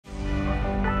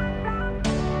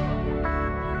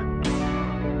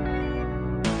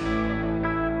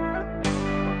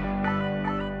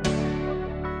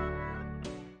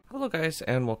Hello guys,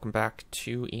 and welcome back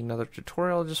to another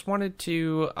tutorial. Just wanted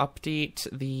to update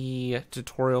the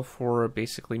tutorial for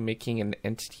basically making an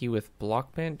entity with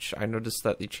Blockbench. I noticed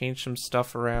that they changed some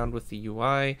stuff around with the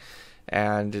UI,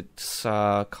 and it's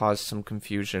caused some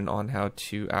confusion on how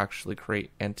to actually create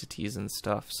entities and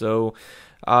stuff. So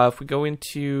if we go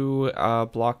into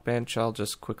Blockbench, I'll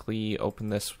just quickly open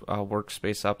this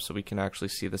workspace up so we can actually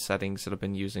see the settings that I've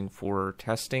been using for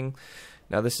testing.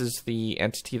 Now this is the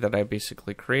entity that I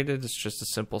basically created. It's just a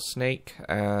simple snake,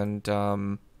 and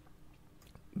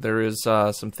there is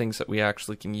some things that we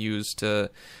actually can use to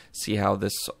see how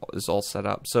this is all set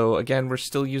up. So again, we're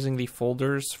still using the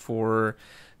folders for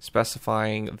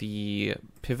specifying the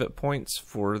pivot points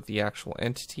for the actual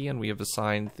entity, and we have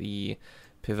assigned the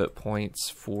pivot points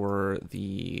for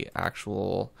the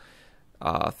actual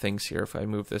things here. If I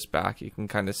move this back, you can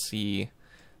kind of see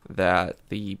that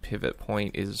the pivot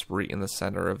point is right in the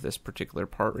center of this particular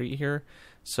part right here.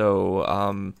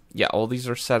 So yeah, all these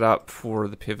are set up for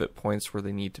the pivot points where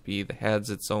they need to be. The head's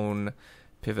its own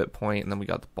pivot point, and then we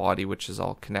got the body, which is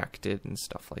all connected and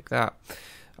stuff like that.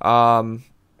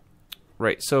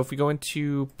 Right, so if we go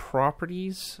into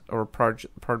properties, or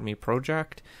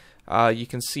project, you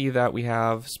can see that we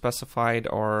have specified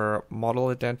our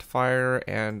model identifier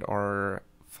and our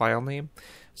file name.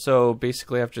 So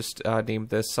basically I've just named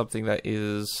this something that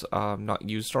is not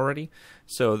used already.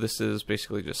 So this is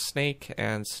basically just snake,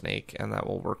 and that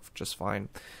will work just fine.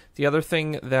 The other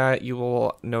thing that you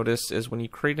will notice is when you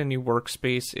create a new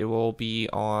workspace, it will be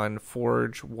on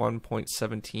Forge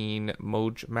 1.17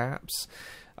 Moj maps.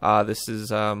 This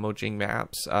is Mojang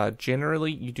maps.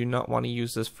 Generally, you do not want to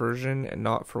use this version, and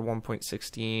not for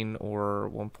 1.16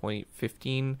 or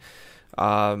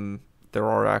 1.15. There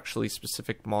are actually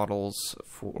specific models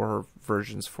or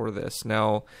versions for this.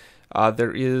 Now,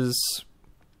 there is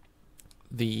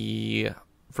the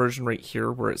version right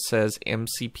here where it says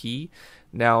MCP.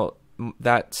 Now,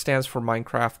 that stands for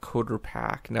Minecraft Coder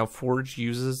Pack. Now, Forge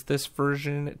uses this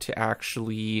version to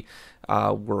actually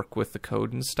work with the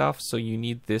code and stuff. So you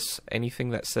need anything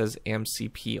that says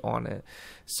MCP on it.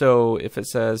 So if it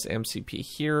says MCP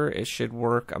here, it should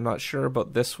work. I'm not sure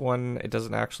about this one. It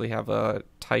doesn't actually have a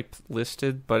type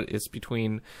listed, but it's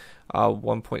between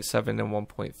 1.7 and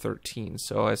 1.13.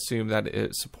 So I assume that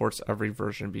it supports every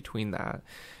version between that.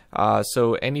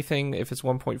 So anything, if it's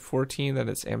 1.14, then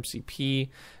it's MCP.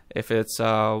 If it's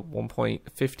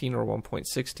 1.15 or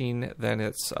 1.16, then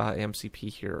it's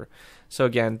MCP here. So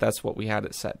again, that's what we had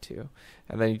it set to.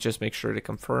 And then you just make sure to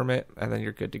confirm it, and then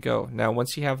you're good to go. Now,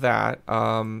 once you have that,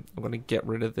 I'm going to get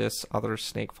rid of this other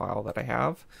snake file that I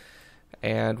have.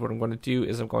 And what I'm going to do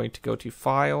is I'm going to go to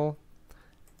File,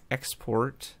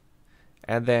 Export,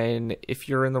 and then if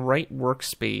you're in the right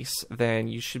workspace, then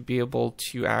you should be able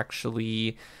to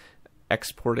actually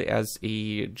export it as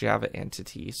a Java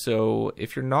entity. So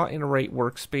if you're not in a right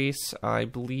workspace, I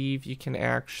believe you can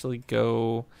actually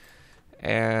go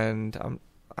and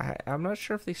I'm not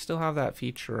sure if they still have that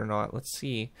feature or not. Let's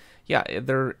see. Yeah,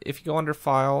 if you go under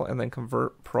File and then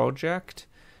Convert Project,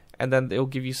 and then they'll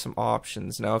give you some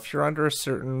options. Now, if you're under a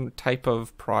certain type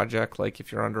of project, like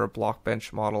if you're under a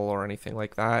Blockbench model or anything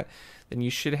like that, then you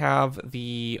should have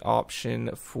the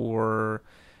option for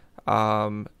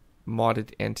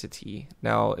modded entity.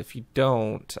 Now, if you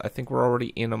don't, I think we're already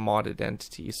in a modded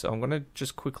entity. So I'm going to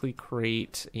just quickly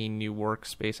create a new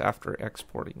workspace after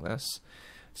exporting this.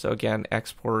 So again,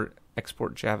 export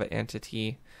Java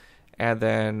entity, and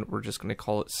then we're just going to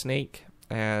call it snake.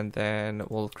 And then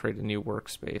we'll create a new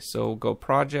workspace. So we'll go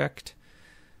project,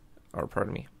 or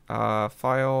pardon me,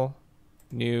 file,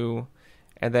 new,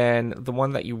 and then the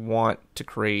one that you want to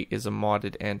create is a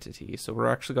modded entity. So we're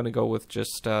actually going to go with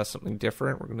just something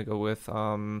different. We're going to go with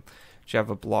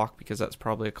Java block, because that's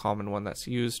probably a common one that's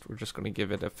used. We're just going to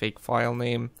give it a fake file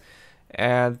name.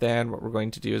 And then what we're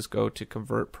going to do is go to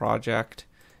convert project,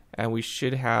 and we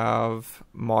should have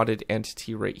modded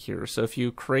entity right here. So if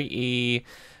you create a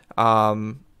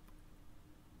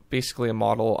basically a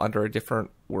model under a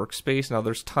different workspace. Now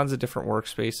there's tons of different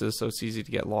workspaces, so it's easy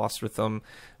to get lost with them,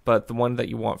 but the one that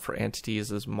you want for entity is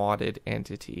this modded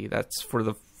entity. That's for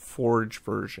the Forge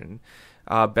version.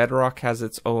 Bedrock has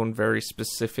its own very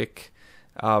specific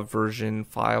version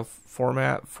file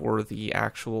format for the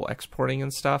actual exporting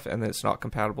and stuff, and it's not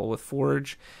compatible with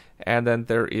Forge. And then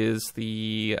there is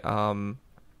the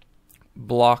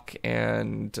block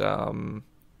and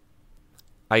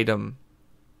item.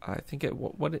 I think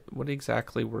what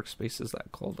exactly workspace is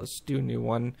that called? Let's do a new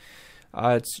one.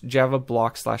 It's Java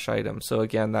block/item. So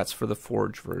again, that's for the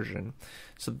Forge version.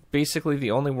 So basically,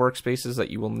 the only workspaces that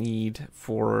you will need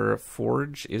for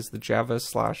Forge is the Java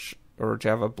or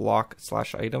Java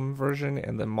block/item version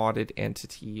and the modded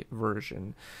entity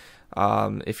version.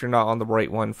 If you're not on the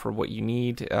right one for what you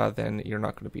need, then you're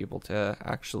not going to be able to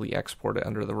actually export it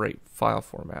under the right file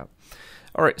format.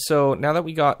 All right, so now that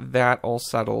we got that all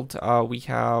settled, we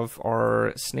have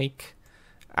our snake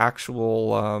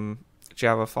actual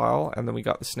Java file, and then we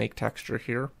got the snake texture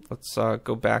here. Let's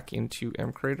go back into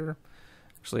MCreator.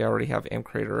 Actually, I already have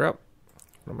MCreator up.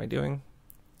 What am I doing?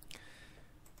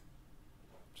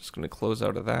 Just going to close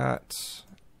out of that,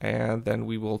 and then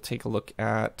we will take a look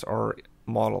at our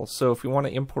model. So if we want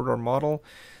to import our model,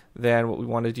 then what we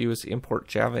want to do is import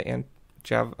Java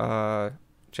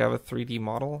 3D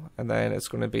model, and then it's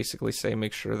going to basically say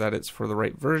make sure that it's for the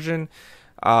right version.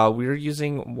 We're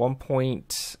using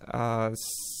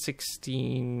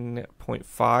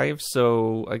 1.16.5,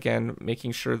 so again,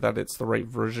 making sure that it's the right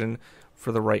version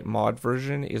for the right mod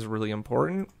version is really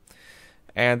important.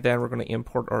 And then we're going to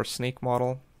import our snake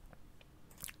model,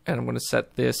 and I'm going to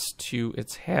set this to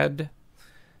its head,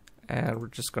 and we're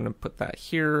just going to put that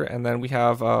here. And then we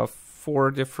have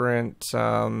 4 different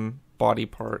body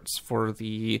parts for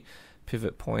the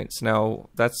pivot points. Now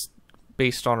that's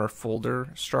based on our folder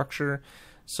structure.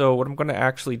 So what I'm going to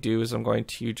actually do is I'm going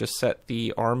to just set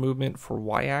the arm movement for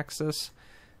y-axis,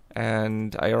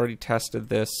 and I already tested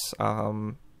this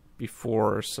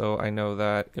before, so I know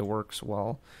that it works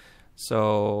well.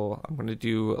 So I'm going to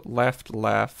do left,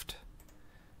 left,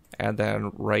 and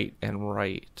then right and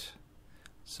right.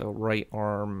 So right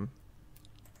arm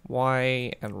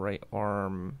Y and right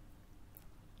arm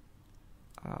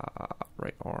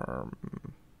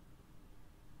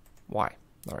Y.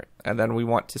 All right, and then we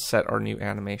want to set our new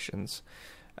animations.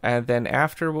 And then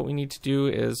after, what we need to do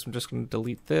is I'm just going to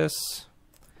delete this,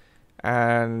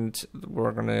 and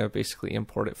we're going to basically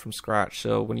import it from scratch.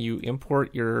 So when you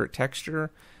import your texture,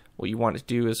 what you want to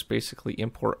do is basically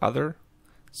import other.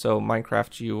 So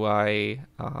Minecraft GUI,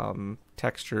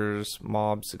 textures,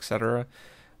 mobs, etc.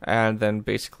 And then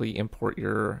basically import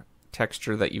your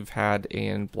texture that you've had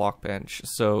in Blockbench.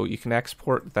 So you can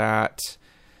export that.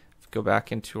 Go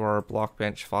back into our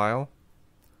Blockbench file.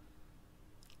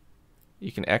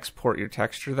 You can export your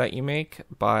texture that you make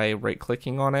by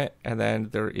right-clicking on it, and then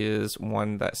there is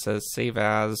one that says Save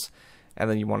As, and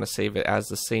then you want to save it as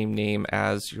the same name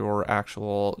as your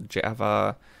actual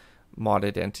Java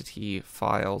modded entity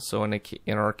file. So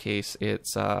in our case,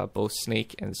 it's both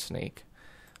snake and snake.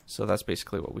 So that's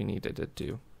basically what we needed to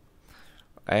do.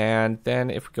 And then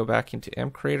if we go back into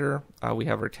MCreator, we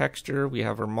have our texture, we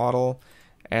have our model,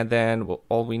 and then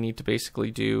all we need to basically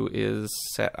do is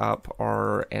set up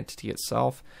our entity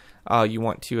itself. You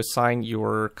want to assign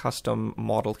your custom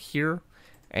model here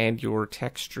and your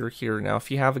texture here. Now,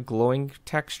 if you have a glowing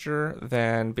texture,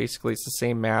 then basically it's the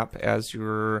same map as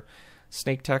your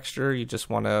snake texture. You just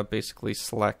want to basically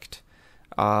select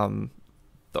the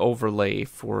overlay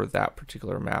for that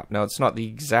particular map. Now, it's not the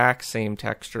exact same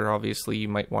texture. Obviously, you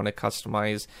might want to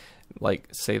customize, like,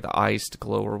 say, the eyes to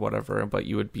glow or whatever, but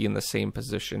you would be in the same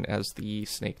position as the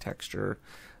snake texture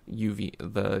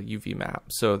the UV map.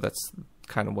 So that's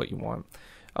kind of what you want.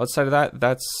 Outside of that,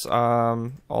 that's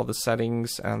all the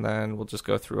settings, and then we'll just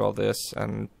go through all this,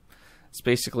 and it's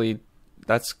basically,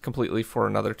 that's completely for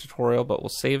another tutorial, but we'll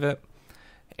save it.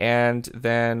 And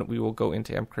then we will go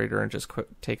into MCreator and just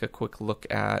take a quick look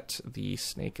at the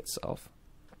snake itself.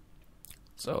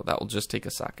 So that will just take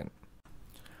a second.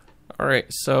 Alright,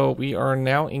 so we are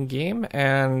now in game,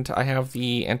 and I have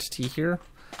the entity here.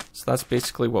 So that's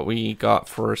basically what we got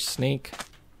for snake.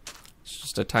 It's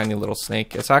just a tiny little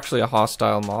snake. It's actually a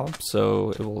hostile mob,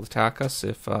 so it will attack us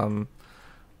if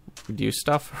we do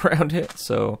stuff around it.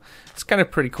 So it's kind of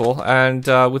pretty cool. And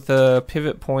with the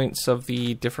pivot points of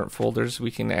the different folders,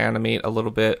 we can animate a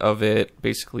little bit of it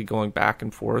basically going back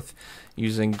and forth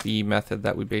using the method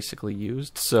that we basically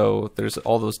used. So there's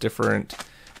all those different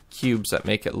cubes that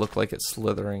make it look like it's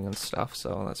slithering and stuff,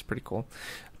 so that's pretty cool.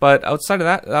 But outside of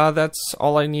that, that's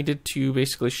all I needed to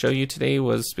basically show you today,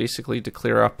 was basically to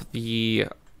clear up the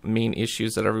main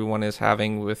issues that everyone is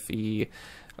having with the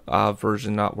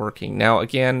version not working. Now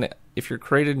again, if you're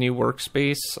creating a new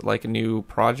workspace, like a new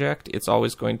project, it's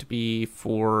always going to be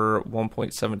for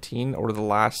 1.17 or the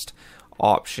last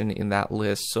option in that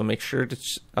list. So make sure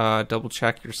to double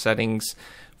check your settings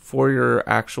for your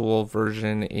actual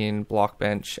version in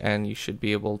Blockbench, and you should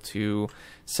be able to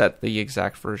set the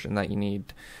exact version that you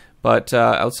need. But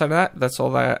outside of that, that's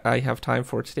all that I have time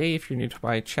for today. If you're new to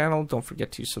my channel, don't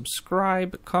forget to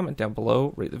subscribe, comment down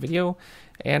below, rate the video,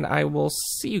 and I will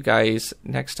see you guys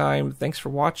next time. Thanks for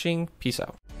watching. Peace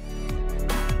out.